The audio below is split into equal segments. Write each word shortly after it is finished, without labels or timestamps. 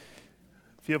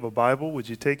If you have a Bible, would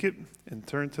you take it and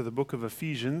turn to the book of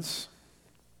Ephesians?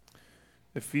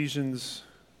 Ephesians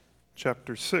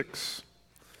chapter 6.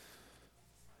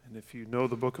 And if you know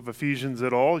the book of Ephesians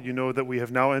at all, you know that we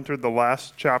have now entered the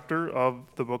last chapter of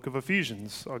the book of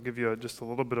Ephesians. I'll give you just a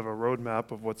little bit of a roadmap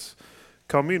of what's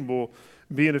coming. We'll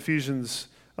be in Ephesians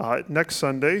next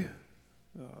Sunday,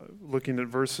 looking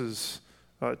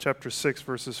at chapter 6,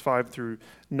 verses 5 through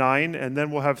 9. And then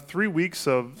we'll have 3 weeks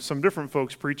of some different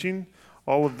folks preaching,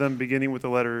 all of them beginning with the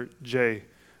letter J.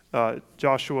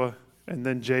 Joshua, and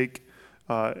then Jake,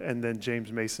 and then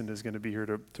James Mason is going to be here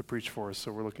to preach for us.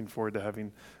 So we're looking forward to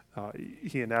having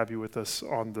he and Abby with us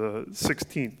on the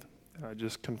 16th. I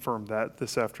just confirmed that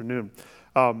this afternoon.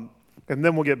 And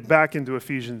then we'll get back into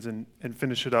Ephesians and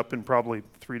finish it up in probably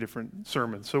 3 different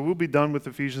sermons. So we'll be done with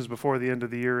Ephesians before the end of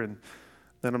the year, and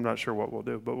then I'm not sure what we'll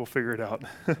do, but we'll figure it out.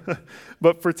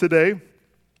 But for today,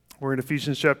 we're in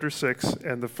Ephesians chapter 6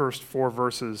 and the first 4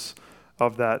 verses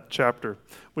of that chapter.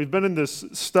 We've been in this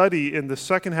study in the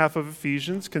second half of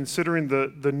Ephesians, considering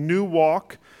the new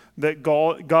walk that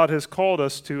God has called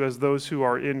us to as those who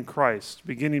are in Christ.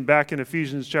 Beginning back in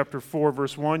Ephesians chapter 4,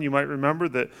 verse 1, you might remember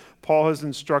that Paul has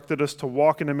instructed us to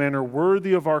walk in a manner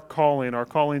worthy of our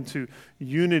calling to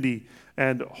unity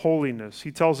and holiness.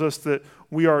 He tells us that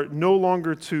we are no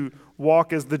longer to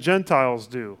walk as the Gentiles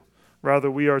do.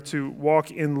 Rather, we are to walk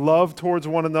in love towards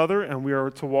one another, and we are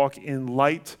to walk in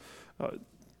light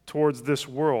towards this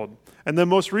world. And then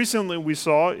most recently we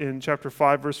saw in chapter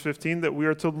 5, verse 15, that we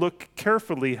are to look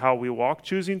carefully how we walk,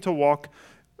 choosing to walk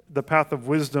the path of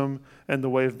wisdom and the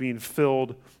way of being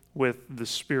filled with the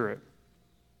Spirit.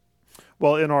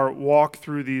 Well, in our walk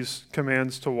through these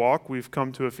commands to walk, we've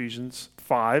come to Ephesians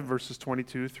 5, verses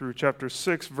 22 through chapter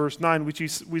 6, verse 9,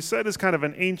 which we said is kind of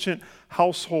an ancient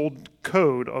household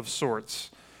code of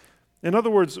sorts. In other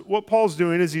words, what Paul's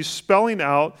doing is he's spelling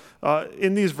out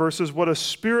in these verses what a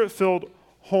Spirit-filled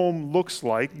home looks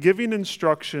like, giving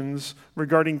instructions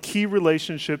regarding key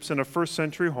relationships in a first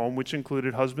century home, which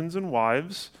included husbands and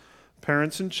wives,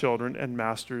 parents and children, and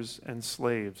masters and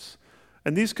slaves.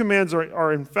 And these commands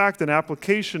are in fact an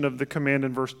application of the command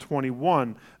in verse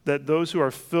 21 that those who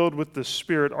are filled with the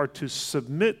Spirit are to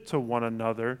submit to one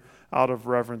another out of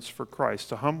reverence for Christ,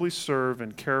 to humbly serve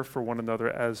and care for one another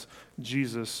as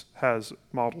Jesus has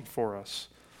modeled for us.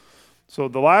 So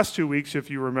the last 2 weeks,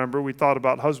 if you remember, we thought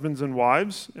about husbands and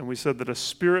wives, and we said that a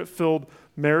Spirit-filled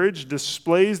marriage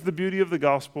displays the beauty of the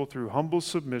gospel through humble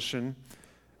submission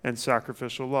and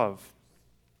sacrificial love.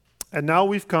 And now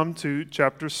we've come to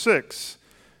chapter 6,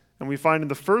 and we find in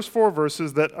the first 4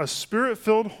 verses that a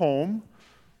Spirit-filled home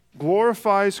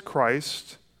glorifies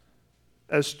Christ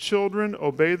as children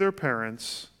obey their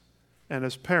parents and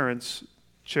as parents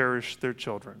cherish their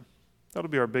children. That'll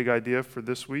be our big idea for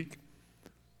this week.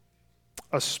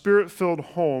 A Spirit-filled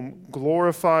home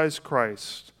glorifies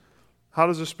Christ. How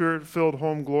does a Spirit-filled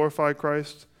home glorify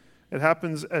Christ? It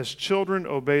happens as children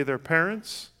obey their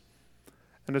parents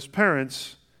and as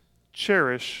parents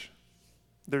cherish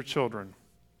their children.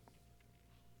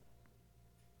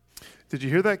 Did you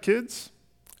hear that, kids?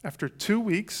 After 2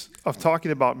 weeks of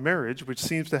talking about marriage, which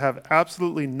seems to have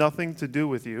absolutely nothing to do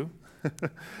with you,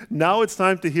 now it's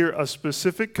time to hear a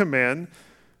specific command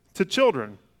to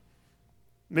children.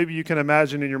 Maybe you can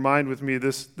imagine in your mind with me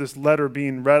this letter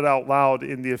being read out loud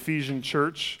in the Ephesian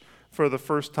church for the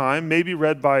first time, maybe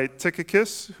read by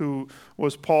Tychicus, who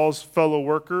was Paul's fellow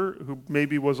worker, who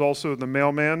maybe was also the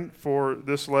mailman for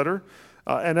this letter.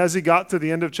 And as he got to the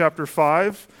end of chapter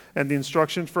 5 and the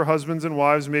instructions for husbands and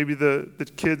wives, maybe the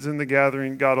kids in the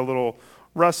gathering got a little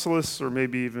restless or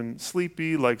maybe even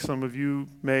sleepy, like some of you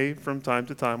may from time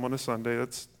to time on a Sunday.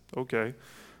 That's okay.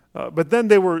 But then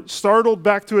they were startled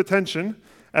back to attention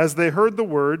as they heard the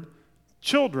word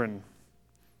children.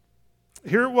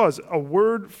 Here it was, a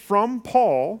word from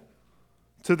Paul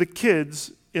to the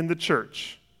kids in the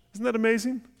church. Isn't that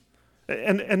amazing?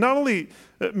 And not only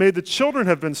may the children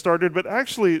have been startled, but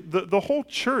actually the whole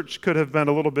church could have been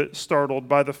a little bit startled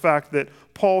by the fact that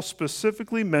Paul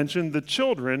specifically mentioned the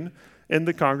children in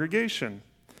the congregation.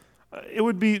 It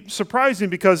would be surprising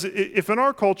because if in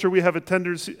our culture we have a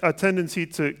tendency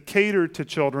to cater to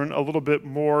children a little bit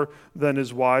more than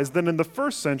is wise, then in the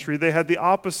first century they had the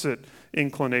opposite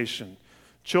inclination.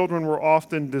 Children were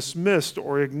often dismissed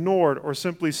or ignored or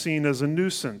simply seen as a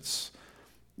nuisance.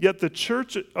 Yet the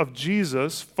church of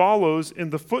Jesus follows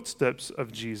in the footsteps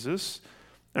of Jesus,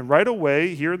 and right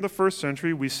away here in the first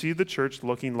century we see the church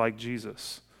looking like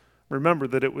Jesus. Remember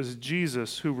that it was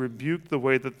Jesus who rebuked the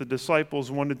way that the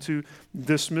disciples wanted to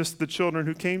dismiss the children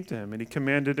who came to him. And he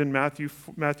commanded in Matthew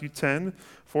 10,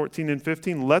 14 and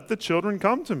 15, let the children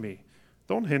come to me.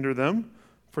 Don't hinder them,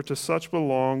 for to such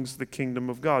belongs the kingdom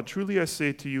of God. Truly I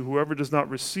say to you, whoever does not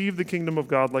receive the kingdom of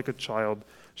God like a child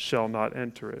shall not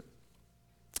enter it."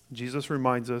 Jesus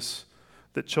reminds us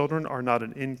that children are not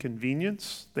an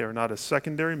inconvenience. They are not a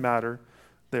secondary matter.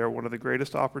 They are one of the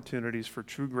greatest opportunities for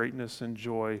true greatness and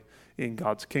joy in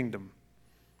God's kingdom.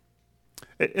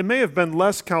 It may have been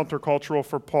less countercultural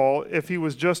for Paul if he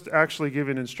was just actually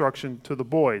giving instruction to the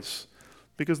boys,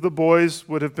 because the boys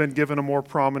would have been given a more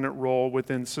prominent role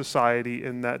within society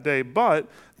in that day. But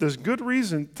there's good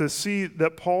reason to see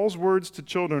that Paul's words to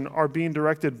children are being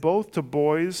directed both to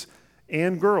boys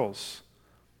and girls.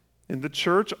 In the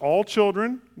church, all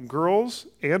children, girls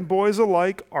and boys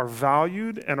alike, are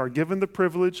valued and are given the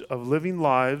privilege of living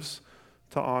lives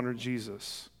to honor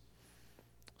Jesus.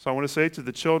 So I want to say to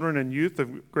the children and youth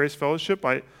of Grace Fellowship,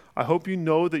 I hope you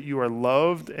know that you are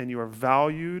loved and you are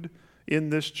valued in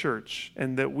this church,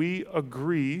 and that we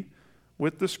agree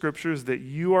with the scriptures that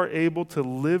you are able to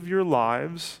live your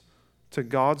lives to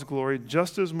God's glory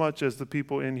just as much as the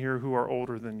people in here who are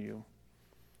older than you.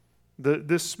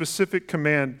 This specific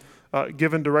command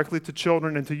given directly to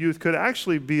children and to youth could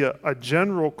actually be a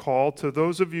general call to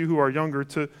those of you who are younger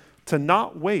to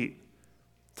not wait.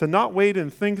 To not wait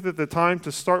and think that the time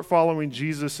to start following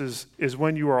Jesus is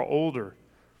when you are older.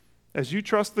 As you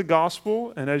trust the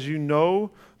gospel and as you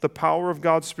know the power of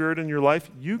God's Spirit in your life,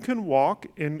 you can walk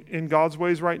in God's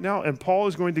ways right now. And Paul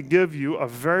is going to give you a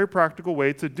very practical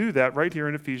way to do that right here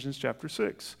in Ephesians chapter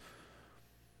 6.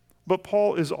 But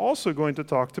Paul is also going to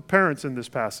talk to parents in this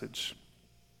passage,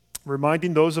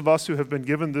 reminding those of us who have been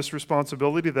given this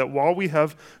responsibility that while we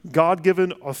have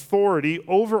God-given authority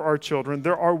over our children,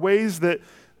 there are ways that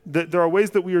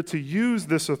we are to use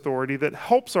this authority that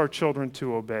helps our children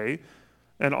to obey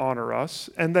and honor us,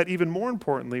 and that even more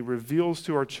importantly reveals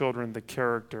to our children the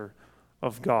character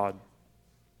of God.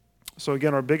 So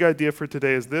again, our big idea for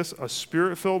today is this: a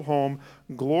Spirit-filled home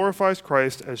glorifies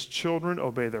Christ as children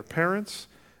obey their parents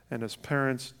and as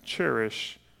parents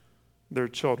cherish their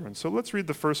children. So let's read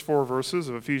the first 4 verses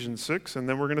of Ephesians 6, and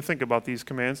then we're going to think about these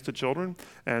commands to children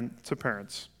and to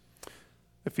parents.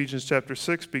 Ephesians chapter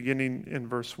 6, beginning in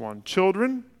verse 1.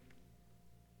 "Children,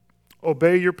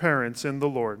 obey your parents in the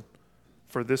Lord,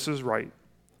 for this is right.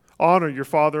 Honor your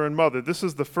father and mother. This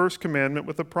is the first commandment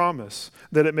with a promise,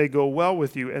 that it may go well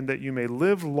with you and that you may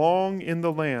live long in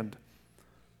the land.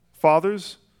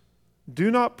 Fathers,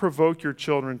 do not provoke your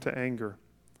children to anger,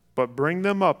 but bring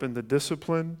them up in the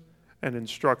discipline and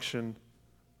instruction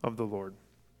of the Lord."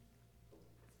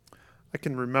 I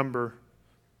can remember,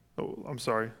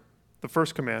 the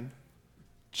first command: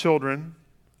 children,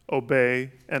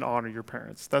 obey and honor your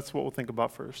parents. That's what we'll think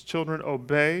about first. Children,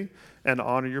 obey and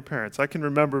honor your parents. I can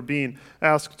remember being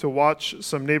asked to watch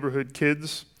some neighborhood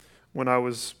kids when I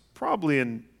was probably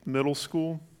in middle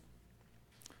school.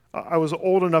 I was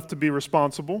old enough to be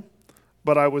responsible,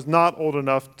 but I was not old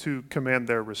enough to command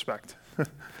their respect.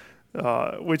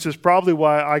 Which is probably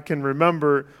why I can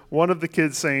remember one of the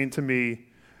kids saying to me,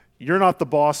 "You're not the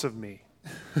boss of me."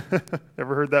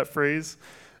 Ever heard that phrase?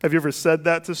 Have you ever said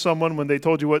that to someone when they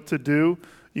told you what to do?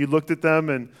 You looked at them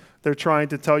and they're trying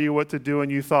to tell you what to do,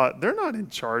 and you thought, "They're not in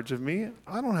charge of me.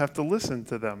 I don't have to listen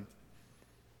to them."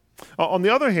 On the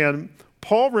other hand,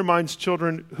 Paul reminds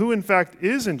children who in fact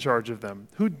is in charge of them,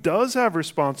 who does have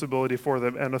responsibility for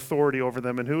them and authority over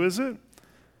them, and who is it?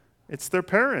 It's their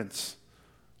parents.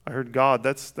 I heard God.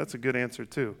 That's a good answer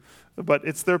too. But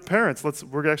it's their parents.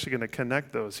 We're actually going to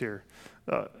connect those here.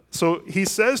 So he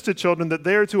says to children that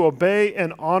they are to obey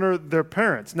and honor their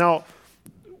parents. Now,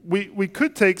 we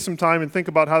could take some time and think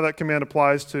about how that command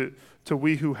applies to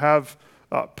we who have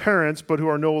parents but who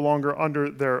are no longer under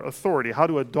their authority. How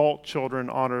do adult children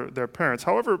honor their parents?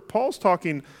 However, Paul's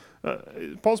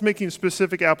making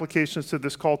specific applications to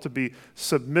this call to be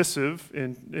submissive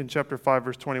in chapter 5,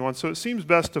 verse 21. So it seems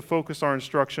best to focus our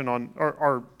instruction on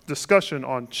our discussion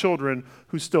on children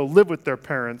who still live with their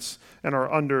parents and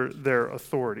are under their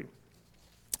authority.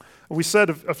 We said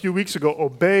a few weeks ago,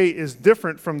 obey is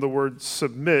different from the word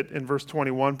submit in verse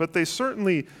 21, but they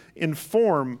certainly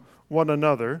inform one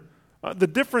another. The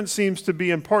difference seems to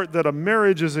be in part that a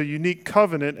marriage is a unique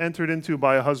covenant entered into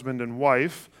by a husband and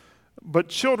wife, but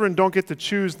children don't get to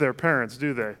choose their parents,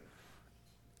 do they?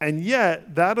 And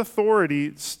yet, that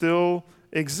authority still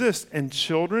exists, and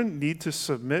children need to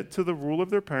submit to the rule of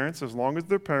their parents as long as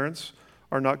their parents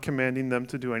are not commanding them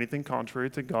to do anything contrary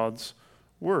to God's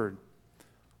word.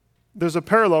 There's a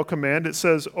parallel command. It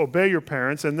says, obey your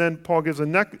parents, and then Paul gives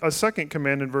a second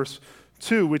command in verse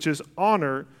 2, which is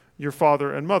honor your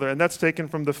father and mother, and that's taken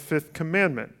from the 5th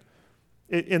commandment.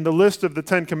 In the list of the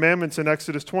 10 commandments in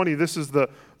Exodus 20, this is the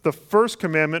first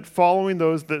commandment following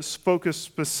those that focus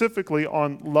specifically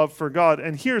on love for God.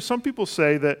 And here, some people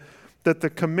say that the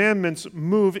commandments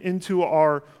move into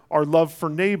our love for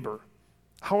neighbor.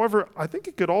 However, I think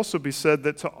it could also be said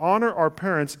that to honor our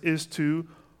parents is to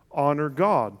honor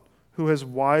God, who has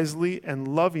wisely and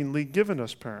lovingly given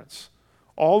us parents.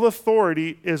 All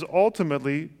authority is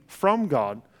ultimately from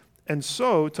God. And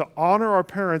so, to honor our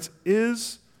parents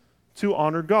is to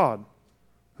honor God,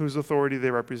 whose authority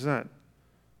they represent.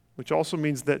 Which also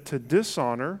means that to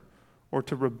dishonor or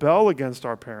to rebel against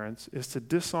our parents is to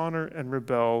dishonor and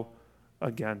rebel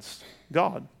against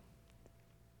God.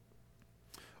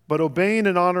 But obeying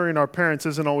and honoring our parents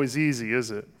isn't always easy,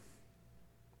 is it?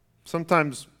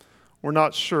 Sometimes we're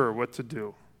not sure what to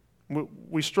do.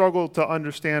 We struggle to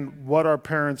understand what our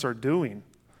parents are doing.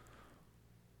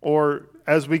 Or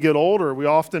as we get older, we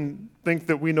often think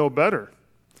that we know better.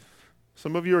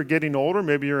 Some of you are getting older.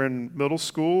 Maybe you're in middle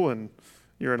school and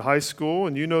you're in high school,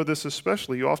 and you know this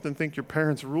especially. You often think your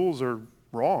parents' rules are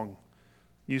wrong.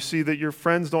 You see that your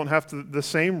friends don't have the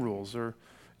same rules, or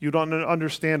you don't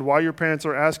understand why your parents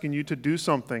are asking you to do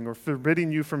something or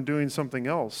forbidding you from doing something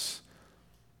else.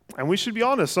 And we should be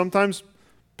honest, sometimes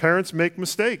parents make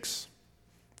mistakes.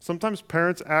 Sometimes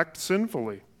parents act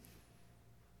sinfully.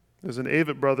 There's an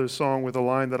Avett Brothers song with a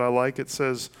line that I like. It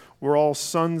says, "We're all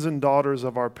sons and daughters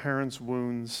of our parents'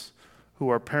 wounds, who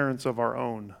are parents of our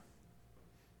own."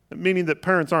 Meaning that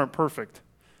parents aren't perfect,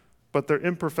 but their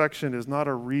imperfection is not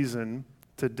a reason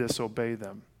to disobey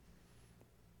them.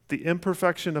 The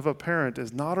imperfection of a parent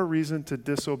is not a reason to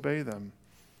disobey them.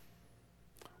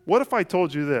 What if I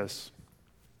told you this?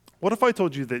 What if I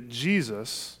told you that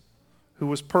Jesus, who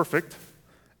was perfect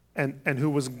and who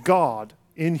was God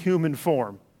in human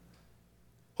form,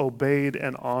 obeyed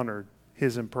and honored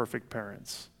his imperfect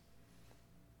parents?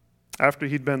 After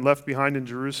he'd been left behind in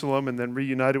Jerusalem and then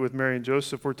reunited with Mary and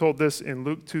Joseph, we're told this in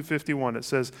Luke 2:51. It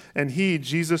says, "And he,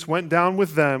 Jesus, went down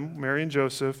with them," Mary and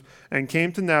Joseph, "and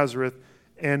came to Nazareth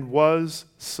and was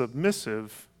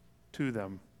submissive to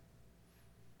them."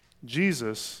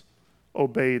 Jesus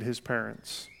obeyed his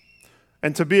parents.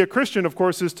 And to be a Christian, of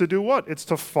course, is to do what? It's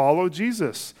to follow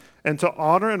Jesus. And to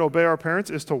honor and obey our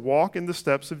parents is to walk in the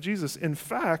steps of Jesus. In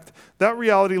fact, that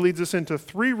reality leads us into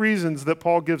 3 reasons that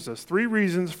Paul gives us. 3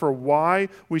 reasons for why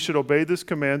we should obey this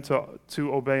command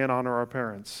to obey and honor our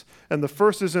parents. And the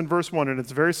first is in verse 1, and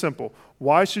it's very simple.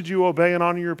 Why should you obey and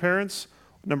honor your parents?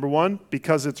 Number 1,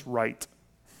 because it's right.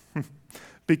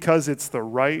 Because it's the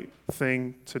right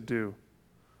thing to do.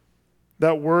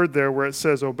 That word there where it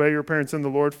says, "Obey your parents in the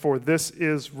Lord, for this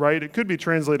is right," it could be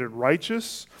translated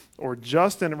righteous or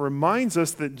just, and it reminds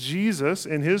us that Jesus,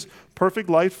 in his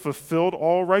perfect life, fulfilled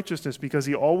all righteousness because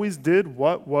he always did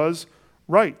what was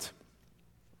right.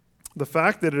 The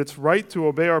fact that it's right to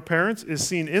obey our parents is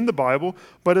seen in the Bible,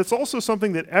 but it's also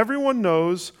something that everyone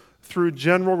knows through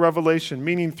general revelation,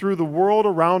 meaning through the world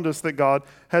around us that God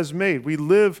has made. We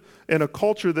live in a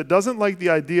culture that doesn't like the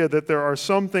idea that there are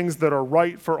some things that are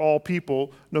right for all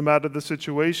people, no matter the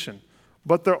situation.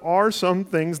 But there are some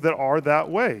things that are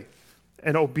that way.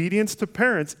 And obedience to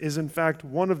parents is in fact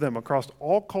one of them. Across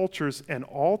all cultures and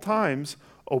all times,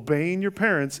 obeying your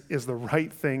parents is the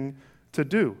right thing to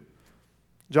do.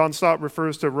 John Stott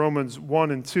refers to Romans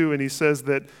 1 and 2, and he says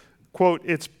that, quote,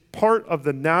 "It's part of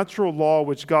the natural law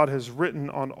which God has written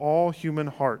on all human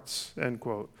hearts," end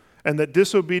quote. And that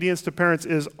disobedience to parents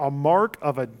is a mark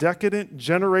of a decadent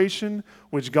generation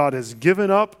which God has given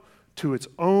up to its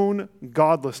own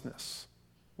godlessness.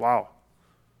 Wow.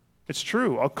 It's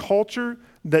true. A culture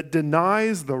that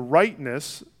denies the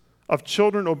rightness of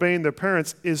children obeying their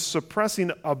parents is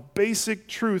suppressing a basic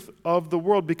truth of the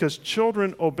world, because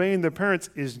children obeying their parents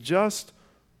is just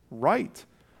right.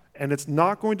 And it's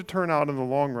not going to turn out in the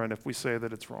long run if we say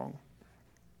that it's wrong.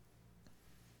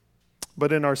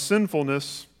 But in our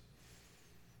sinfulness,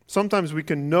 sometimes we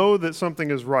can know that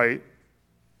something is right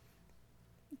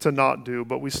to not do,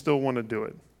 but we still want to do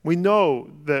it. We know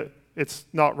that it's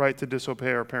not right to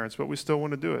disobey our parents, but we still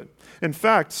want to do it. In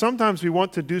fact, sometimes we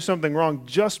want to do something wrong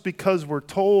just because we're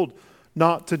told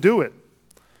not to do it.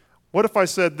 What if I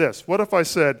said this? What if I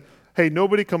said, "Hey,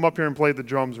 nobody come up here and play the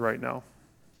drums right now"?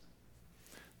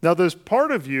 Now, there's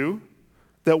part of you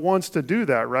that wants to do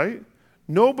that, right?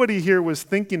 Nobody here was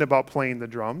thinking about playing the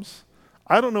drums.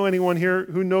 I don't know anyone here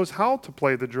who knows how to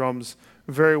play the drums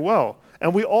very well.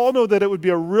 And we all know that it would be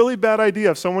a really bad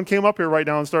idea if someone came up here right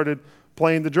now and started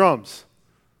playing the drums.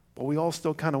 But we all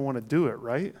still kind of want to do it,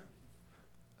 right?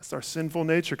 That's our sinful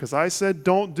nature, because I said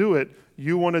don't do it,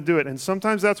 you want to do it. And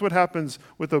sometimes that's what happens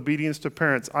with obedience to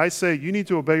parents. I say you need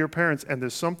to obey your parents, and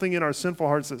there's something in our sinful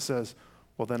hearts that says,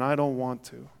 well, then I don't want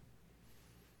to.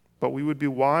 But we would be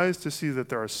wise to see that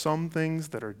there are some things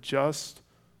that are just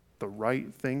the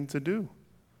right thing to do.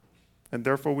 And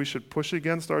therefore, we should push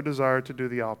against our desire to do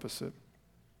the opposite.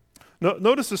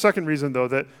 Notice the second reason, though,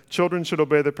 that children should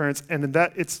obey their parents, and in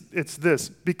that it's this,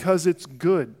 because it's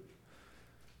good.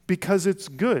 Because it's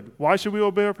good. Why should we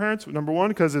obey our parents? Number one,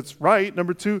 because it's right.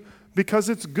 Number two, because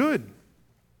it's good.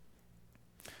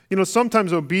 You know,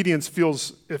 sometimes obedience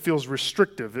feels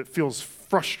restrictive. It feels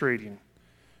frustrating.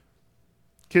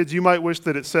 Kids, you might wish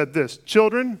that it said this: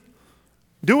 children,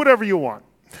 do whatever you want.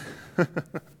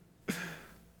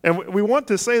 And we want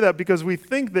to say that because we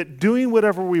think that doing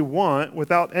whatever we want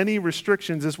without any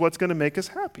restrictions is what's going to make us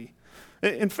happy.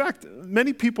 In fact,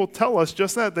 many people tell us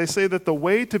just that. They say that the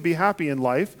way to be happy in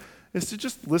life is to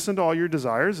just listen to all your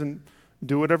desires and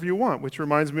do whatever you want, which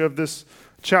reminds me of this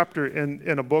chapter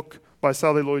in a book by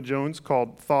Sally Lloyd Jones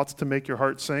called Thoughts to Make Your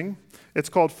Heart Sing. It's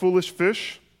called Foolish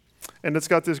Fish, and it's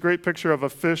got this great picture of a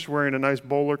fish wearing a nice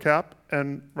bowler cap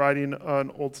and riding an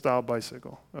old-style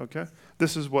bicycle, okay?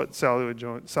 This is what Sally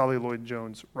Lloyd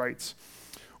Jones writes.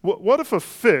 What if a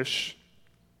fish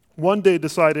one day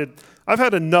decided, I've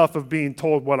had enough of being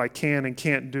told what I can and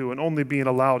can't do and only being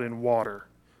allowed in water.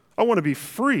 I want to be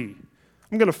free.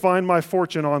 I'm going to find my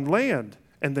fortune on land,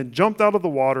 and then jumped out of the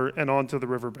water and onto the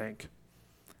riverbank.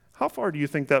 How far do you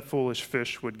think that foolish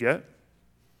fish would get?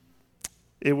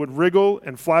 It would wriggle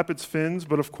and flap its fins,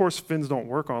 but of course fins don't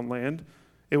work on land.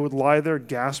 It would lie there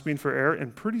gasping for air,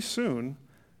 and pretty soon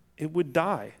it would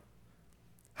die.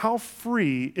 How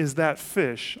free is that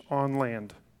fish on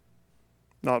land?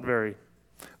 Not very.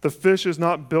 The fish is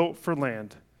not built for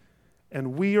land,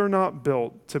 and we are not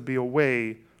built to be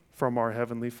away from our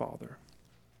Heavenly Father.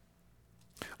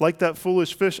 Like that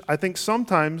foolish fish, I think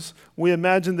sometimes we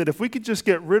imagine that if we could just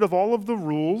get rid of all of the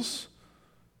rules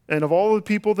and of all the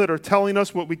people that are telling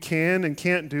us what we can and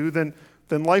can't do, then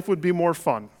life would be more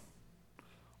fun.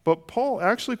 But Paul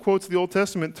actually quotes the Old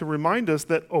Testament to remind us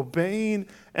that obeying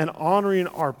and honoring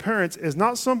our parents is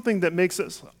not something that makes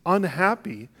us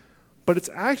unhappy, but it's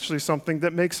actually something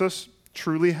that makes us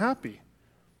truly happy.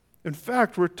 In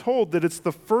fact, we're told that it's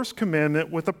the first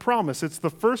commandment with a promise. It's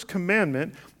the first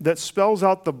commandment that spells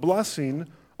out the blessing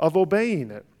of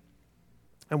obeying it.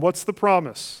 And what's the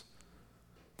promise?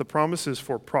 The promise is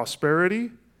for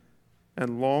prosperity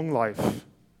and long life.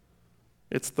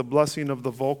 It's the blessing of the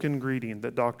Vulcan greeting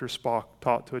that Dr. Spock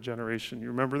taught to a generation. You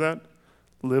remember that?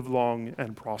 Live long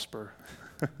and prosper.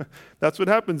 That's what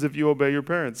happens if you obey your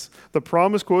parents. The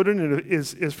promise quoted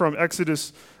is from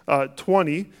Exodus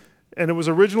 20, and it was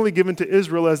originally given to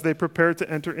Israel as they prepared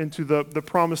to enter into the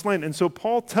promised land. And so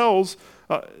Paul tells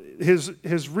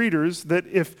his readers that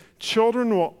if children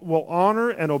will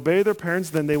honor and obey their parents,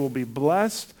 then they will be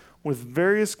blessed with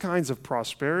various kinds of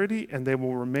prosperity, and they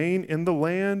will remain in the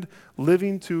land,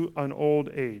 living to an old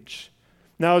age.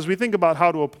 Now, as we think about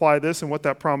how to apply this and what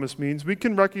that promise means, we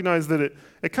can recognize that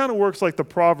it kind of works like the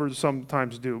Proverbs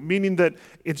sometimes do, meaning that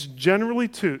it's generally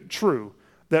true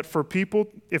that for people,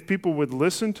 if people would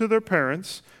listen to their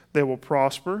parents, they will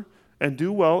prosper and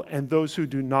do well, and those who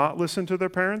do not listen to their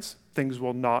parents, things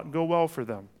will not go well for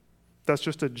them. That's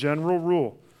just a general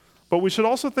rule. But we should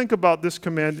also think about this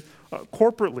command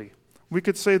corporately. We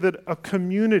could say that a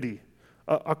community,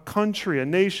 a country, a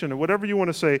nation, or whatever you want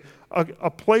to say, a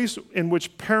place in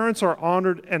which parents are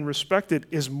honored and respected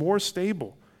is more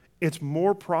stable. It's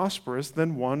more prosperous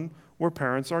than one where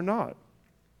parents are not.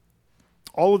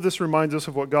 All of this reminds us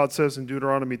of what God says in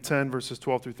Deuteronomy 10, verses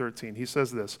 12 through 13. He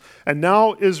says this, "And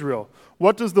now, Israel,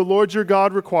 what does the Lord your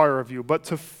God require of you but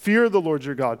to fear the Lord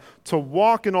your God, to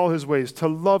walk in all his ways, to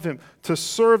love him, to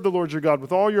serve the Lord your God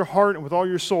with all your heart and with all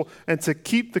your soul, and to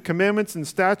keep the commandments and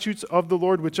statutes of the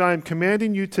Lord, which I am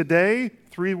commanding you today,"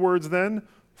 3 words then,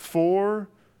 "for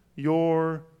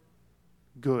your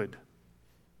good."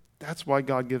 That's why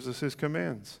God gives us his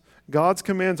commands. God's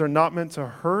commands are not meant to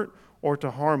hurt or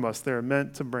to harm us. They're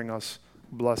meant to bring us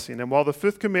blessing. And while the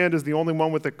 5th command is the only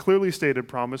one with a clearly stated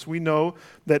promise, we know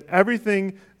that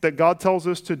everything that God tells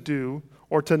us to do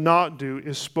or to not do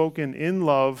is spoken in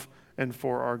love and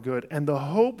for our good. And the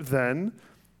hope then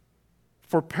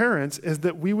for parents is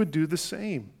that we would do the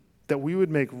same, that we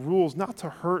would make rules not to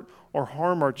hurt or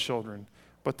harm our children,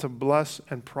 but to bless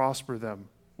and prosper them.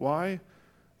 Why?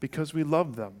 Because we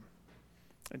love them.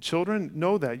 And children,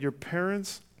 know that your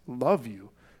parents love you,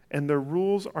 and their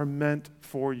rules are meant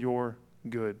for your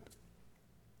good.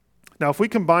 Now, if we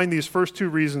combine these first 2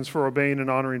 reasons for obeying and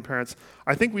honoring parents,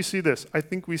 I think we see this. I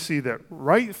think we see that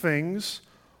right things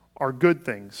are good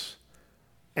things,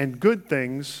 and good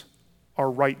things are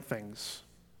right things.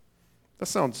 That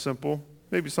sounds simple,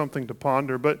 maybe something to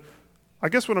ponder, but I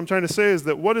guess what I'm trying to say is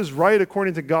that what is right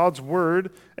according to God's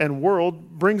word and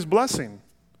world brings blessing.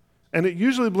 And it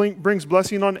usually brings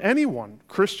blessing on anyone,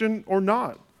 Christian or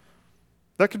not.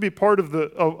 That could be part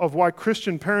of why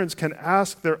Christian parents can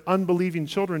ask their unbelieving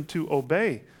children to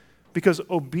obey, because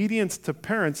obedience to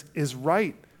parents is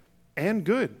right and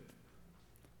good.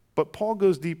 But Paul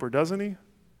goes deeper, doesn't he?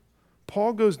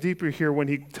 Paul goes deeper here when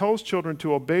he tells children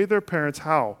to obey their parents.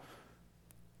 How?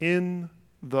 In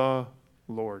the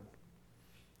Lord.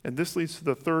 And this leads to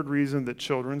the third reason that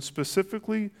children,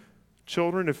 specifically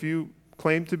children, if you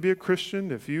claim to be a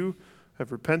Christian, if you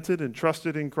have repented and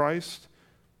trusted in Christ,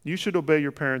 you should obey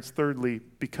your parents, thirdly,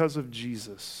 because of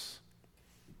Jesus.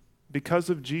 Because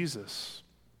of Jesus.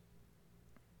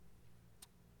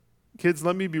 Kids,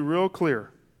 let me be real clear.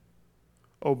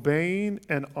 Obeying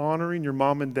and honoring your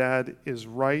mom and dad is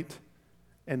right,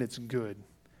 and it's good.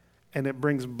 And it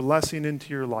brings blessing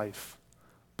into your life,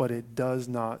 but it does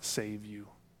not save you.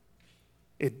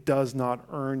 It does not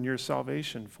earn your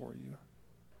salvation for you.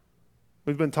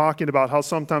 We've been talking about how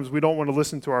sometimes we don't want to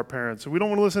listen to our parents. We don't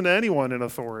want to listen to anyone in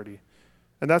authority.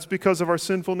 And that's because of our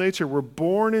sinful nature. We're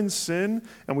born in sin,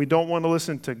 and we don't want to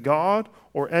listen to God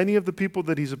or any of the people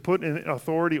that He's put in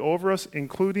authority over us,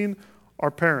 including our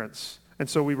parents. And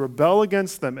so we rebel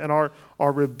against them, and our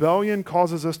rebellion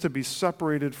causes us to be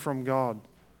separated from God.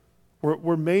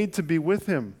 We're made to be with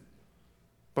Him,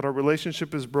 but our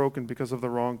relationship is broken because of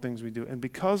the wrong things we do. And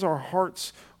because our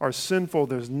hearts are sinful,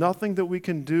 there's nothing that we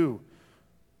can do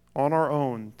on our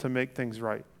own to make things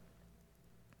right.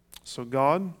 So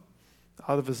God,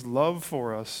 out of His love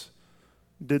for us,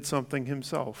 did something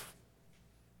Himself.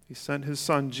 He sent His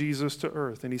Son, Jesus, to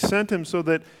earth, and He sent Him so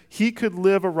that He could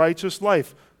live a righteous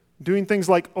life, doing things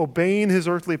like obeying His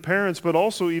earthly parents, but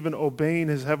also even obeying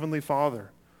His heavenly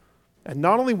Father. And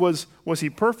not only was He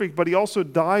perfect, but He also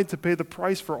died to pay the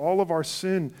price for all of our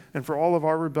sin and for all of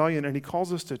our rebellion. And He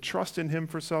calls us to trust in Him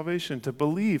for salvation, to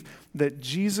believe that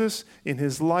Jesus in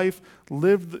His life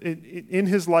lived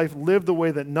the way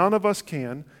that none of us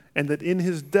can, and that in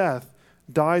His death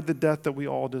died the death that we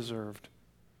all deserved.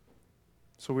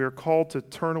 So we are called to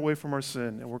turn away from our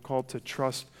sin, and we're called to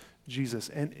trust Jesus.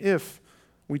 And if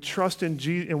we trust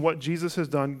in what Jesus has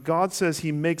done, God says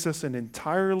He makes us an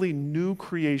entirely new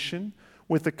creation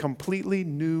with a completely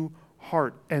new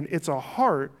heart. And it's a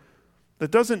heart that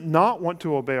doesn't not want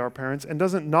to obey our parents and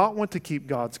doesn't not want to keep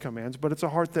God's commands, but it's a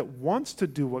heart that wants to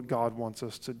do what God wants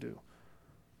us to do.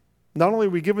 Not only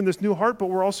are we given this new heart, but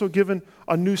we're also given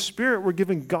a new spirit. We're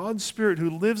given God's Spirit who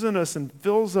lives in us and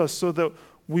fills us so that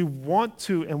we want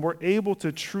to and we're able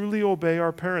to truly obey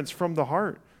our parents from the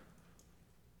heart.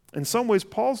 In some ways,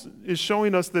 Paul is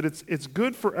showing us that it's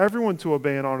good for everyone to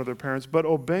obey and honor their parents, but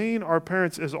obeying our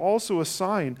parents is also a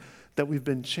sign that we've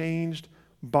been changed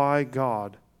by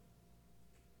God.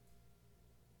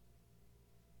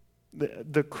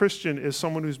 The Christian is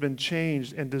someone who's been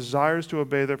changed and desires to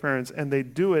obey their parents, and they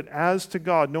do it as to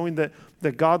God, knowing that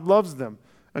God loves them,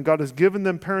 and God has given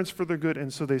them parents for their good,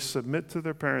 and so they submit to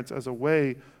their parents as a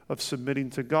way of submitting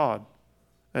to God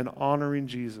and honoring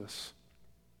Jesus.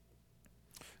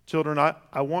 Children,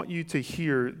 I want you to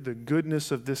hear the goodness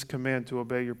of this command to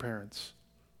obey your parents.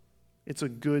 It's a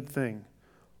good thing.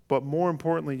 But more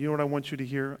importantly, you know what I want you to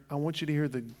hear? I want you to hear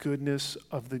the goodness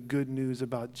of the good news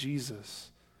about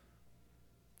Jesus.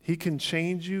 He can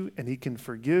change you, and He can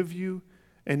forgive you,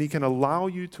 and He can allow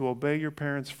you to obey your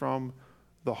parents from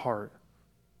the heart.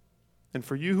 And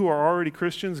for you who are already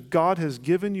Christians, God has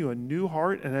given you a new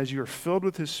heart, and as you're filled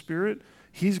with His Spirit,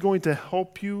 He's going to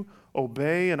help you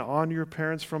obey and honor your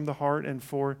parents from the heart and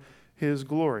for His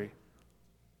glory.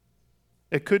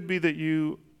 It could be that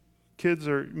you kids,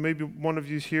 or maybe one of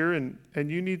you's here, and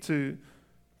you need to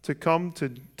come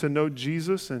to know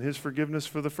Jesus and His forgiveness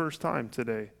for the first time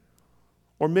today.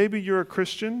 Or maybe you're a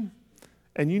Christian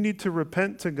and you need to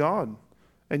repent to God,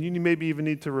 and you maybe even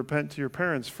need to repent to your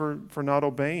parents for not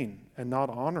obeying and not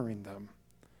honoring them.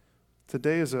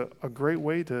 Today is a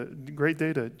great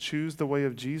day to choose the way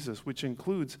of Jesus, which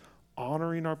includes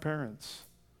honoring our parents.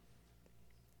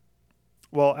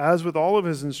 Well, as with all of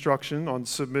his instruction on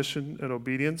submission and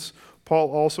obedience,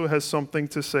 Paul also has something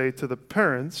to say to the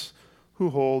parents who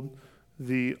hold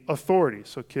the authority.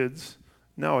 So kids,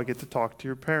 now I get to talk to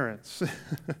your parents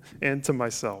and to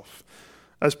myself.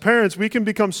 As parents, we can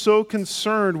become so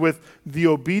concerned with the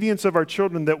obedience of our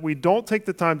children that we don't take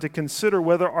the time to consider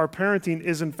whether our parenting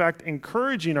is in fact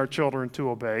encouraging our children to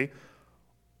obey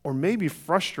or maybe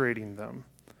frustrating them.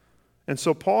 And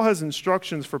so Paul has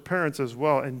instructions for parents as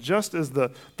well. And just as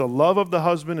the love of the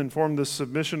husband informed the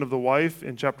submission of the wife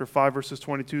in chapter 5, verses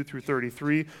 22 through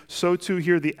 33, so too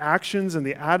here the actions and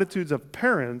the attitudes of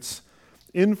parents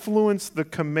influence the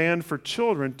command for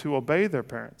children to obey their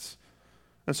parents.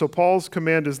 And so Paul's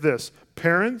command is this: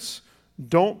 parents,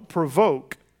 don't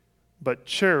provoke, but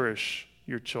cherish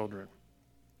your children.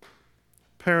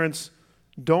 Parents,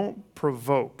 don't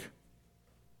provoke,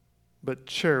 but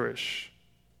cherish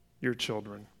your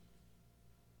children.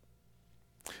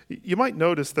 You might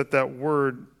notice that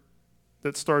word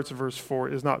that starts verse 4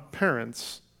 is not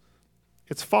parents,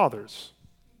 it's fathers.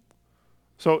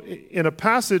 So in a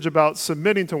passage about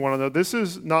submitting to one another, this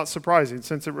is not surprising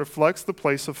since it reflects the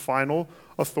place of final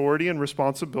authority and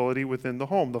responsibility within the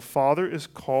home. The father is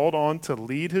called on to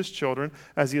lead his children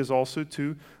as he is also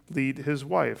to lead his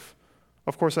wife.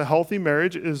 Of course, a healthy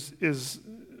marriage is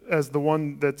as the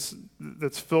one that's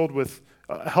filled with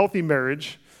a healthy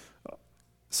marriage,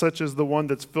 such as the one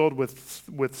that's filled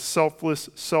with selfless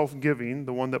self-giving,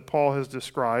 the one that Paul has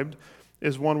described,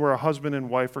 is one where a husband and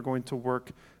wife are going to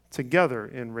work together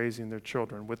in raising their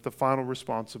children, with the final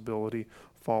responsibility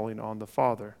falling on the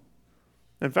father.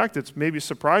 In fact, it's maybe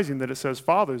surprising that it says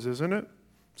fathers, isn't it?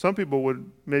 Some people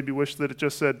would maybe wish that it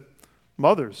just said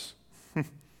mothers.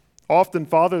 Often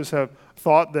fathers have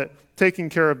thought that taking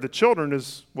care of the children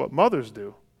is what mothers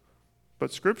do.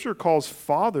 But Scripture calls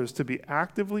fathers to be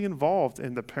actively involved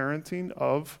in the parenting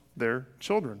of their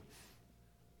children.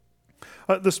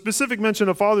 The specific mention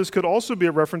of fathers could also be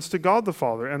a reference to God the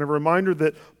Father and a reminder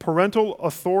that parental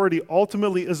authority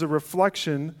ultimately is a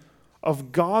reflection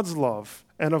of God's love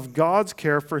and of God's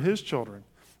care for his children.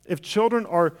 If children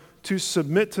are to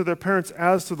submit to their parents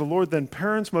as to the Lord, then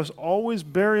parents must always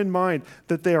bear in mind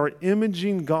that they are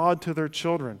imaging God to their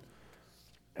children.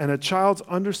 And a child's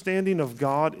understanding of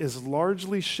God is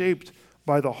largely shaped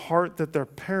by the heart that their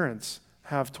parents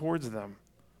have towards them.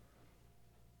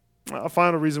 A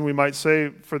final reason we might say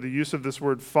for the use of this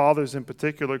word fathers in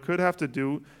particular could have to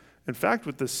do, in fact,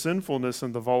 with the sinfulness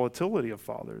and the volatility of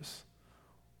fathers.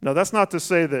 Now, that's not to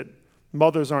say that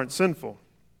mothers aren't sinful.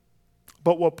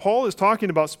 But what Paul is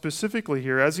talking about specifically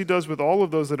here, as he does with all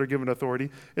of those that are given authority,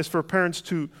 is for parents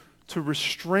to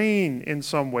restrain in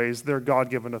some ways their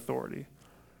God-given authority.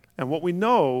 And what we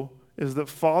know is that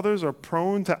fathers are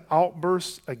prone to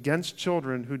outbursts against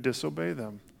children who disobey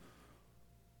them.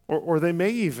 Or they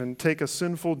may even take a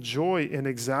sinful joy in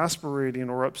exasperating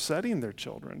or upsetting their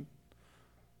children.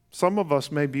 Some of us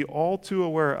may be all too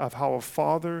aware of how a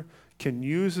father can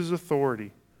use his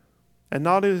authority, and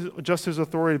not just his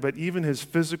authority, but even his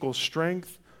physical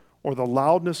strength or the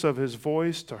loudness of his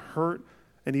voice to hurt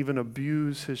and even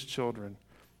abuse his children.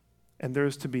 And there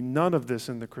is to be none of this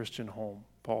in the Christian home,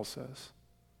 Paul says.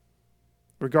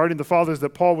 Regarding the fathers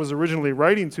that Paul was originally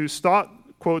writing to, Stott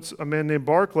quotes a man named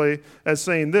Barclay as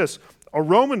saying this: a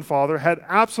Roman father had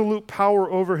absolute power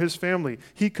over his family.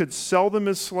 He could sell them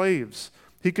as slaves.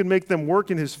 He could make them work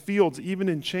in his fields, even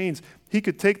in chains. He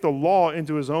could take the law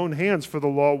into his own hands, for the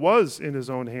law was in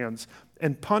his own hands,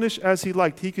 and punish as he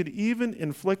liked. He could even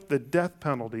inflict the death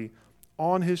penalty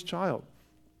on his child.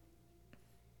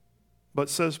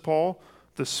 But, says Paul,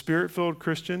 the Spirit-filled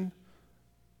Christian,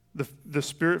 the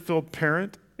Spirit-filled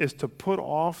parent, is to put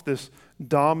off this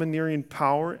domineering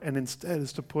power and instead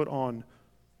is to put on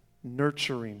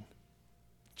nurturing,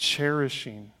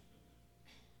 cherishing.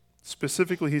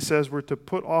 Specifically, he says we're to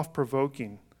put off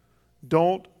provoking.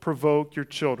 Don't provoke your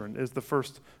children is the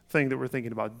first thing that we're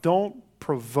thinking about. Don't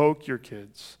provoke your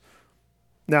kids.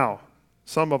 Now,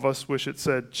 some of us wish it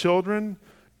said, children,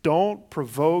 don't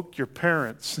provoke your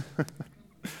parents.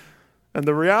 And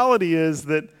the reality is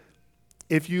that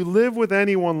if you live with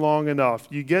anyone long enough,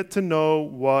 you get to know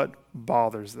what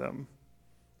bothers them,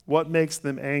 what makes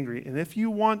them angry. And if you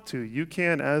want to, you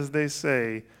can, as they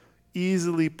say,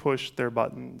 easily push their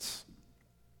buttons.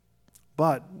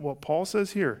 But what Paul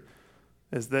says here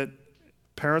is that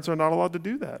parents are not allowed to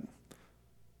do that.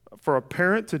 For a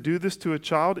parent to do this to a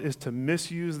child is to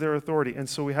misuse their authority. And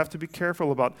so we have to be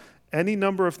careful about any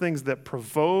number of things that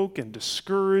provoke and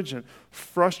discourage and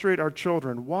frustrate our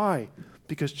children. Why?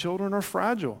 Because children are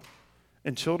fragile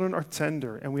and children are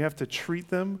tender, and we have to treat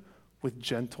them with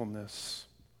gentleness.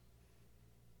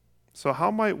 So how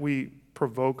might we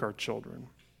provoke our children?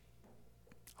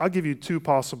 I'll give you two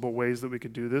possible ways that we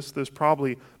could do this. There's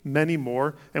probably many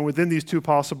more, and within these two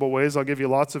possible ways, I'll give you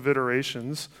lots of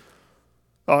iterations.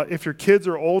 If your kids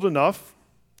are old enough,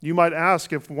 you might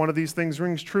ask if one of these things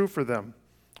rings true for them.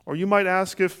 Or you might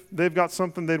ask if they've got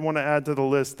something they'd want to add to the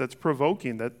list that's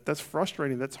provoking, that's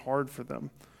frustrating, that's hard for them.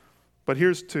 But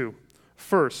here's two.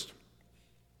 First,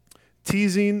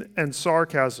 teasing and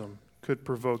sarcasm could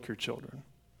provoke your children.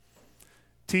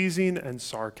 Teasing and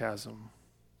sarcasm.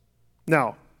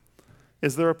 Now,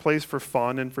 Is there a place for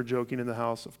fun and for joking in the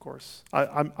house? Of course.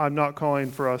 I'm not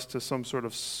calling for us to some sort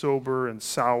of sober and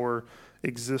sour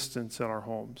existence in our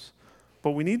homes.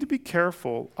 But we need to be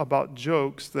careful about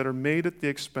jokes that are made at the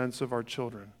expense of our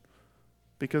children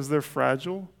because they're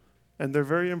fragile and they're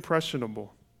very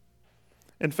impressionable.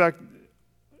 In fact,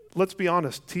 let's be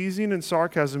honest, teasing and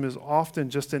sarcasm is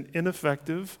often just an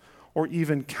ineffective or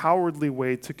even cowardly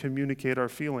way to communicate our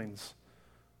feelings.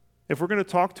 If we're going to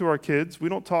talk to our kids, we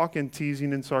don't talk in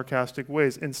teasing and sarcastic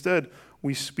ways. Instead,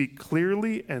 we speak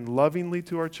clearly and lovingly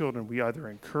to our children. We either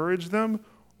encourage them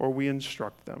or we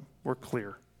instruct them. We're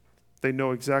clear. They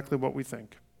know exactly what we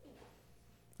think.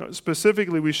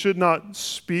 Specifically, we should not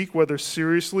speak, whether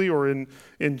seriously or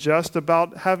in jest,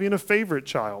 about having a favorite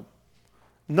child.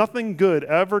 Nothing good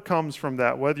ever comes from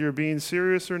that, whether you're being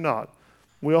serious or not.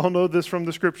 We all know this from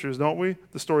the scriptures, don't we?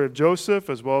 The story of Joseph,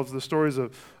 as well as the stories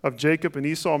of Jacob and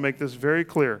Esau, make this very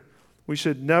clear. We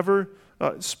should never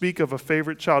speak of a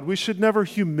favorite child. We should never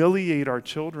humiliate our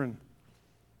children.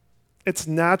 It's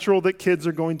natural that kids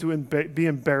are going to be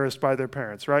embarrassed by their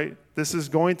parents, right? This is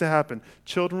going to happen.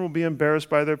 Children will be embarrassed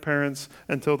by their parents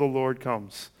until the Lord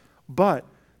comes. But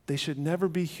they should never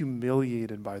be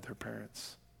humiliated by their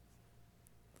parents.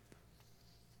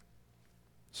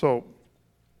 So,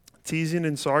 teasing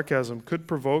and sarcasm could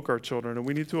provoke our children, and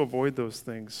we need to avoid those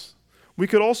things. We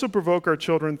could also provoke our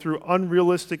children through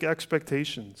unrealistic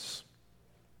expectations.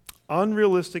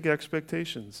 Unrealistic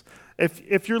expectations.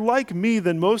 If you're like me,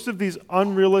 then most of these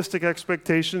unrealistic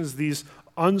expectations, these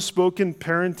unspoken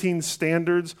parenting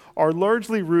standards, are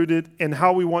largely rooted in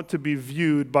how we want to be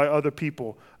viewed by other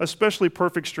people, especially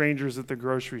perfect strangers at the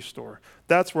grocery store.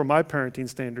 That's where my parenting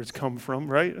standards come from,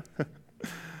 right?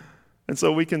 And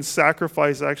so we can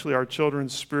sacrifice actually our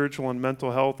children's spiritual and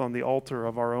mental health on the altar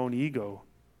of our own ego.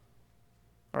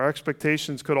 Our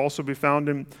expectations could also be found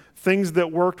in things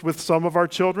that worked with some of our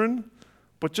children,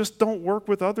 but just don't work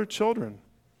with other children.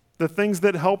 The things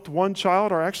that helped one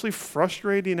child are actually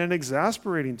frustrating and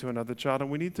exasperating to another child, and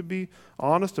we need to be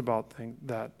honest about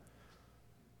that.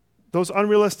 Those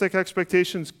unrealistic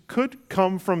expectations could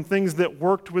come from things that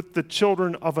worked with the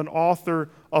children of an author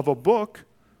of a book,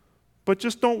 but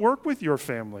just don't work with your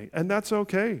family, and that's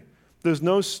okay. There's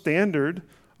no standard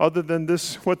other than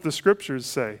this, what the scriptures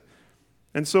say.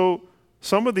 And so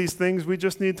some of these things we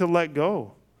just need to let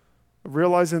go,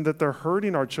 realizing that they're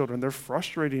hurting our children, they're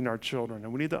frustrating our children,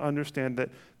 and we need to understand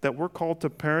that we're called to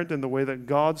parent in the way that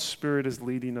God's Spirit is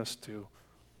leading us to.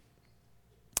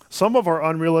 Some of our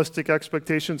unrealistic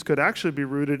expectations could actually be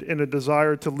rooted in a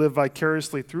desire to live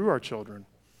vicariously through our children.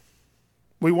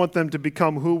 We want them to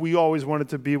become who we always wanted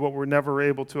to be, what we're never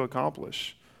able to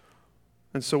accomplish.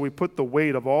 And so we put the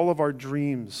weight of all of our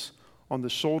dreams on the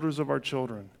shoulders of our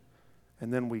children,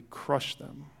 and then we crush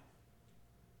them.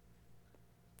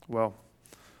 Well,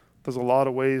 there's a lot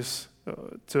of ways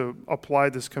to apply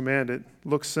this command. It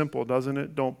looks simple, doesn't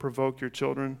it? Don't provoke your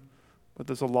children. But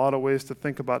there's a lot of ways to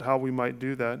think about how we might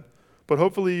do that. But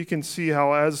hopefully you can see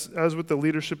how, as with the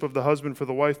leadership of the husband for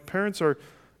the wife, parents are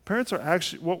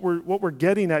actually, what we're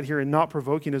getting at here in not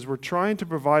provoking is we're trying to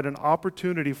provide an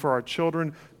opportunity for our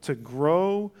children to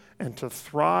grow and to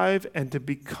thrive and to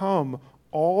become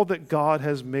all that God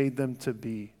has made them to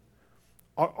be.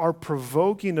 Our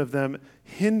provoking of them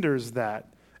hinders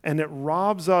that, and it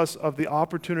robs us of the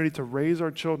opportunity to raise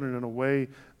our children in a way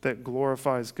that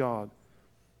glorifies God.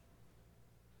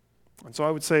 And so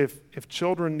I would say if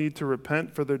children need to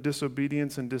repent for their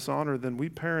disobedience and dishonor, then we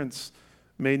parents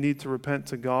may need to repent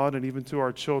to God and even to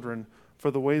our children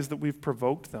for the ways that we've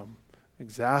provoked them,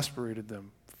 exasperated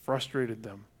them, frustrated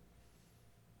them.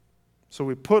 So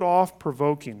we put off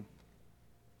provoking.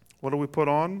 What do we put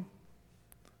on?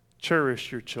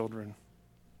 Cherish your children.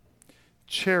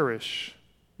 Cherish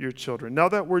your children. Now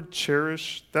that word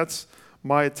cherish, that's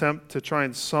my attempt to try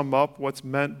and sum up what's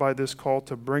meant by this call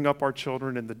to bring up our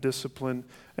children in the discipline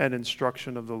and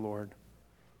instruction of the Lord.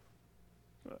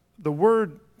 The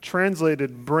word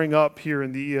translated bring up here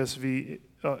in the ESV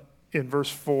in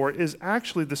verse 4 is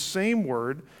actually the same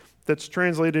word that's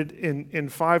translated in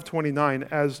 529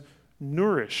 as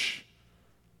nourish,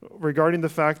 regarding the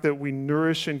fact that we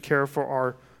nourish and care for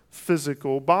our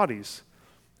physical bodies.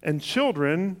 And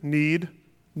children need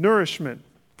nourishment.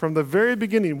 From the very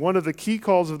beginning, one of the key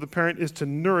calls of the parent is to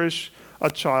nourish a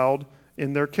child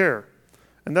in their care.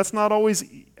 And that's not always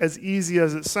as easy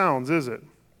as it sounds, is it?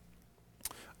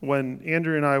 When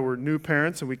Andrea and I were new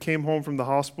parents and we came home from the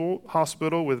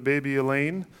hospital with baby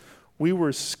Elaine, we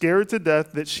were scared to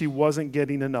death that she wasn't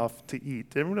getting enough to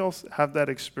eat. Did anyone else have that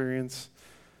experience?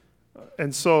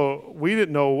 And so we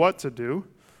didn't know what to do,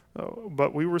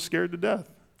 but we were scared to death.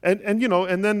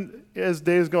 And then as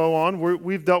days go on,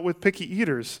 we've dealt with picky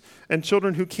eaters and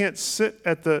children who can't sit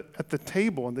at the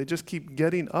table and they just keep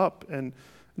getting up. And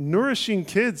nourishing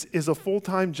kids is a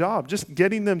full-time job. Just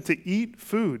getting them to eat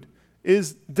food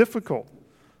is difficult.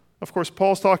 Of course,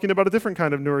 Paul's talking about a different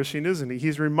kind of nourishing, isn't he?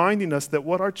 He's reminding us that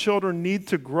what our children need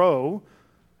to grow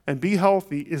and be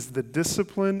healthy is the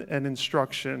discipline and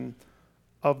instruction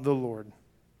of the Lord.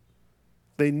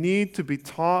 They need to be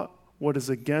taught what is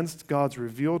against God's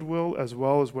revealed will, as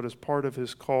well as what is part of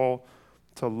his call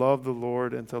to love the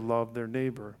Lord and to love their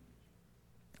neighbor.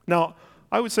 Now,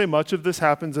 I would say much of this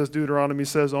happens, as Deuteronomy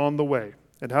says, on the way.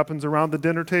 It happens around the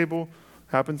dinner table,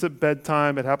 happens at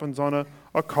bedtime, it happens on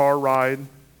a car ride.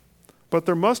 But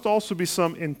there must also be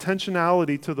some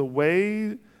intentionality to the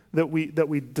way that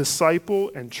we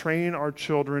disciple and train our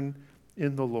children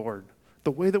in the Lord,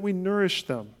 the way that we nourish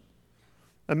them.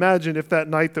 Imagine if that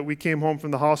night that we came home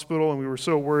from the hospital and we were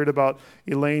so worried about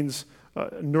Elaine's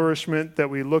nourishment that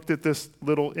we looked at this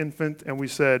little infant and we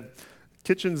said,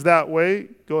 "Kitchen's that way,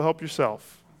 go help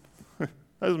yourself." That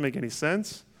doesn't make any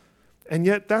sense. And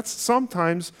yet that's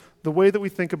sometimes the way that we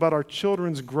think about our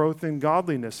children's growth in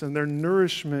godliness and their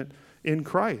nourishment in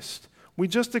Christ. We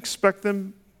just expect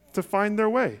them to find their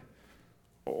way.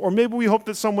 Or maybe we hope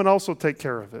that someone else will take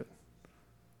care of it.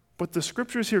 But the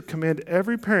scriptures here command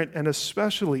every parent, and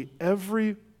especially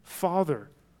every father,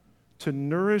 to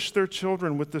nourish their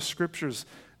children with the scriptures,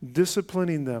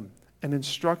 disciplining them and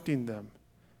instructing them.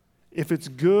 If it's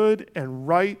good and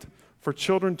right for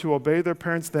children to obey their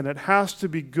parents, then it has to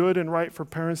be good and right for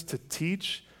parents to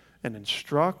teach and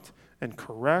instruct and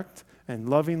correct and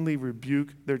lovingly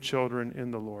rebuke their children in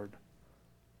the Lord.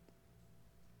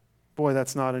 Boy,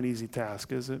 that's not an easy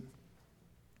task, is it?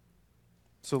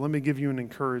 So let me give you an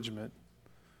encouragement.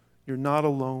 You're not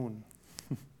alone.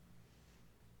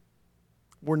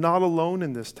 We're not alone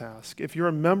in this task. If you're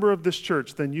a member of this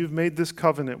church, then you've made this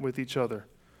covenant with each other.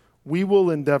 We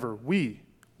will endeavor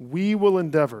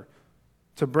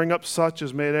to bring up such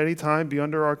as may at any time be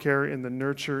under our care in the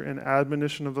nurture and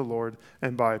admonition of the Lord,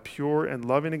 and by a pure and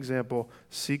loving example,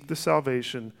 seek the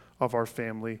salvation of our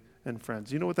family and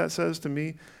friends. You know what that says to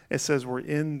me? It says we're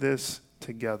in this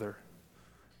together.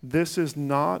 This is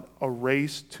not a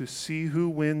race to see who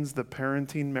wins the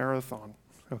parenting marathon,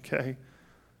 okay?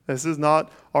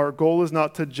 Our goal is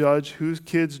not to judge whose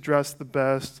kids dress the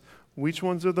best, which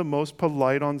ones are the most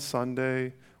polite on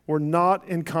Sunday. We're not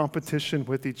in competition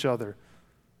with each other.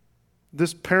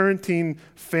 This parenting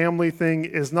family thing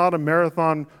is not a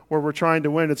marathon where we're trying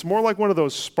to win. It's more like one of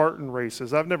those Spartan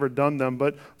races. I've never done them,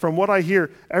 but from what I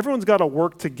hear, everyone's got to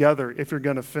work together if you're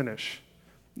going to finish.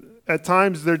 At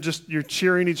times, you're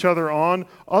cheering each other on.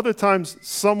 Other times,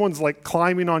 someone's like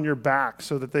climbing on your back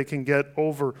so that they can get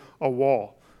over a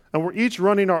wall. And we're each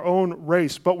running our own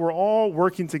race, but we're all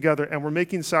working together and we're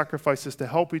making sacrifices to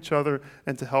help each other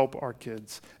and to help our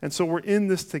kids. And so we're in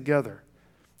this together.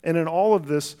 And in all of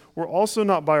this, we're also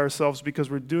not by ourselves because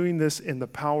we're doing this in the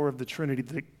power of the Trinity.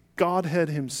 The Godhead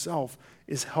himself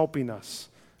is helping us,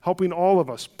 helping all of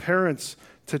us, parents,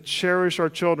 to cherish our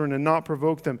children and not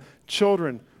provoke them.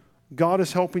 Children, God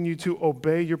is helping you to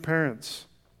obey your parents.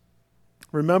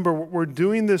 Remember, we're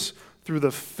doing this through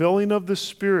the filling of the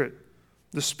Spirit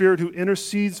who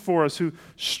intercedes for us, who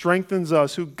strengthens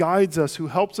us, who guides us, who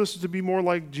helps us to be more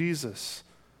like Jesus.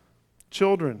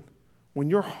 Children, when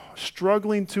you're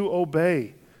struggling to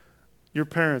obey your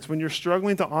parents, when you're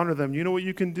struggling to honor them, you know what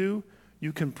you can do?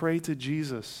 You can pray to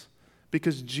Jesus.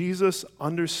 Because Jesus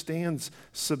understands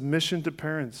submission to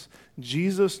parents.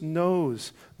 Jesus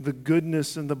knows the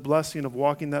goodness and the blessing of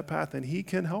walking that path, and he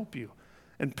can help you.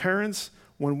 And parents,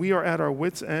 when we are at our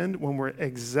wits' end, when we're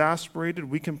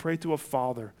exasperated, we can pray to a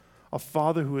father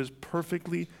who is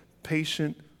perfectly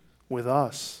patient with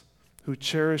us, who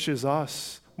cherishes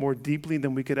us more deeply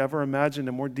than we could ever imagine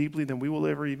and more deeply than we will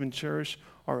ever even cherish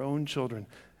our own children.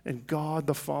 And God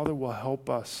the Father will help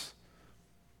us.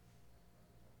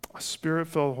 A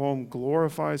spirit-filled home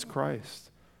glorifies Christ.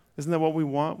 Isn't that what we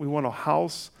want? We want a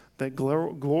house that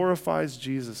glorifies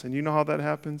Jesus. And you know how that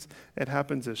happens? It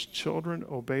happens as children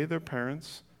obey their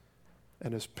parents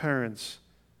and as parents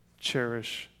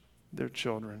cherish their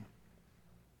children.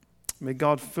 May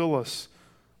God fill us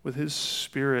with his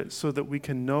Spirit so that we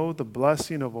can know the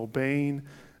blessing of obeying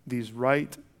these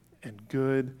right and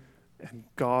good and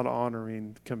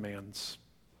God-honoring commands.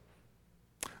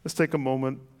 Let's take a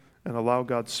moment and allow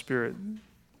God's Spirit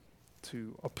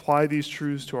to apply these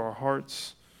truths to our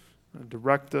hearts and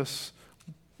direct us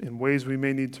in ways we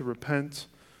may need to repent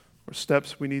or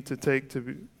steps we need to take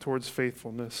towards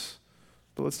faithfulness.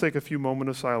 But let's take a few moments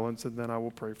of silence and then I will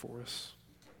pray for us.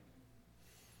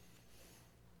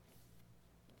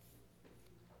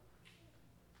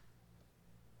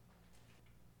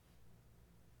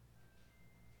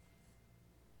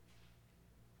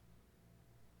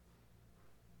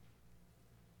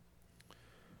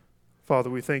 Father,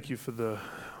 we thank you for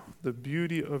the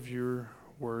beauty of your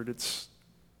word. It's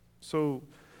so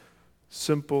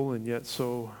simple and yet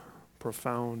so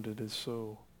profound. It is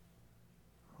so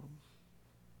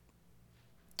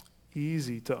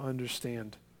easy to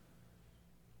understand.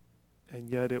 And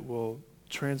yet it will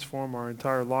transform our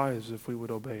entire lives if we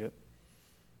would obey it.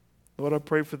 Lord, I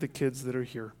pray for the kids that are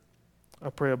here. I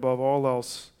pray above all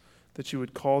else that you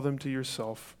would call them to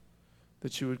yourself,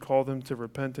 that you would call them to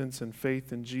repentance and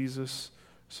faith in Jesus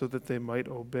so that they might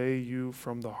obey you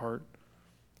from the heart.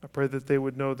 I pray that they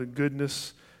would know the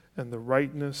goodness and the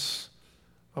rightness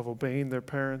of obeying their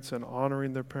parents and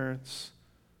honoring their parents,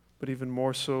 but even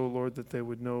more so, Lord, that they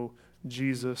would know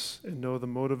Jesus and know the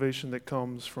motivation that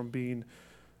comes from being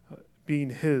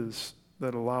his,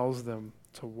 that allows them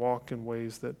to walk in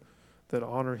ways that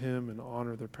honor him and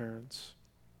honor their parents.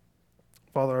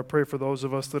 Father, I pray for those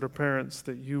of us that are parents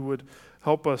that you would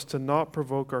help us to not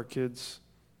provoke our kids.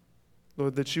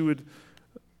 Lord, that you would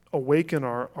awaken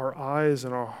our eyes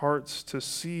and our hearts to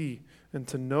see and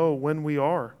to know when we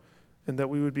are, and that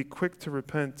we would be quick to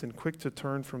repent and quick to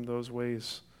turn from those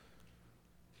ways.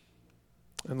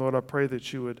 And Lord, I pray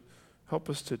that you would help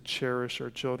us to cherish our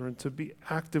children, to be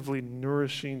actively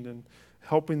nourishing and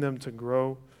helping them to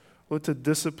grow. Lord, to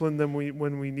discipline them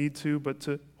when we need to, but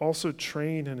to also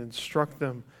train and instruct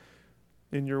them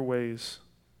in your ways.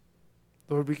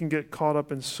 Lord, we can get caught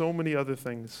up in so many other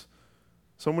things,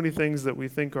 so many things that we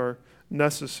think are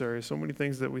necessary, so many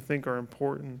things that we think are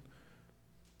important,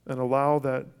 and allow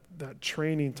that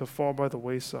training to fall by the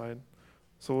wayside.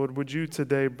 So Lord, would you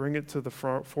today bring it to the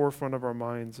forefront of our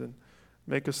minds and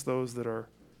make us those that are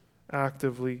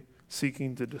actively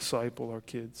seeking to disciple our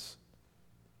kids.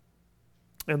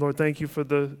 And Lord, thank you for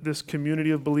this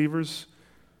community of believers,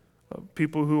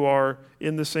 people who are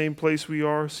in the same place we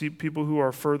are, people who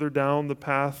are further down the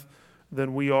path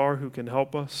than we are, who can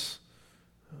help us.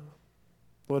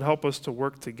 Lord, help us to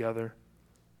work together.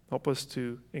 Help us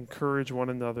to encourage one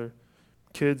another,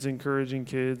 kids encouraging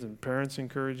kids and parents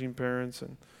encouraging parents.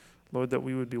 And Lord, that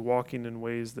we would be walking in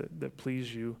ways that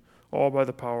please you, all by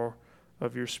the power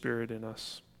of your Spirit in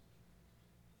us.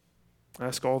 I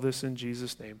ask all this in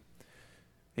Jesus' name.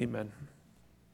 Amen.